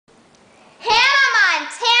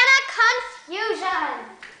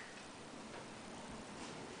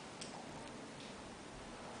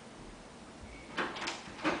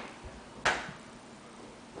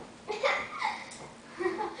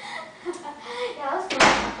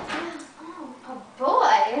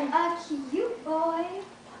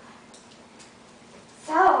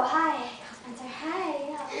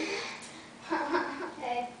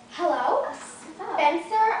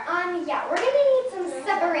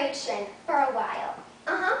separation for a while.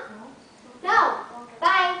 Uh-huh. No.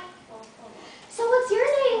 Bye. So what's your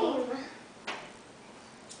name?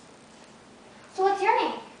 So what's your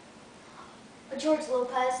name? George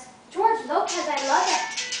Lopez. George Lopez, I love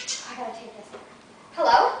it. I gotta take this.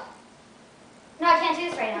 Hello? No, I can't do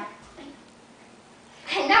this right now.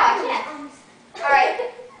 No, I can't. All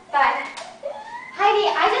right. Bye. Heidi,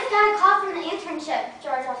 I just got a call from the internship.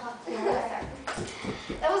 George, I'll talk to you later.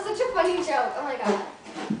 That was such a funny joke. Oh my god.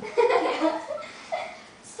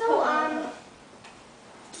 So,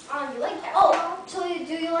 you like basketball? Oh, so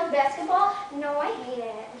do you like basketball? No, I hate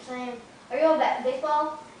it. Same. Are you a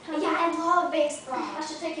baseball? Yeah, I love baseball. I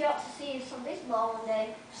should take you out to see some baseball one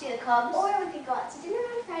day. See the Cubs. Or we could go out to dinner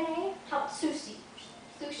on Friday. How about sushi?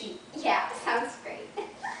 Sushi. Yeah, sounds great. Yeah.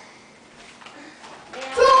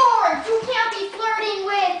 George, you can't be flirting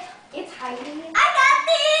with. It's Heidi. I got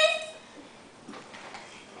this.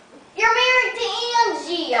 You're married to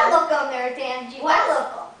Angie. I look, I'm married to Angie.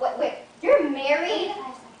 What? Wait. You're married?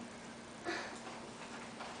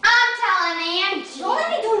 I'm telling Angie. Don't let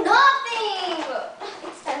me do nothing.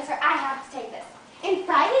 It's Spencer. I have to take this. And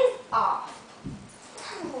Friday's off.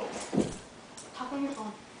 Talk on your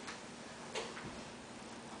phone.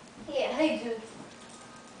 Yeah, hey dude.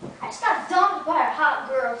 I just got dumped by a hot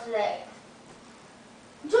girl today.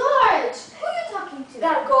 George! Who are you talking to?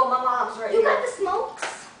 Gotta go, my mom's right here. You got the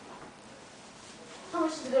smokes? How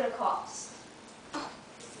much is it gonna cost? Oh,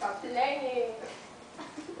 stop playing.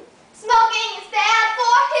 Smoking is bad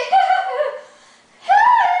for you!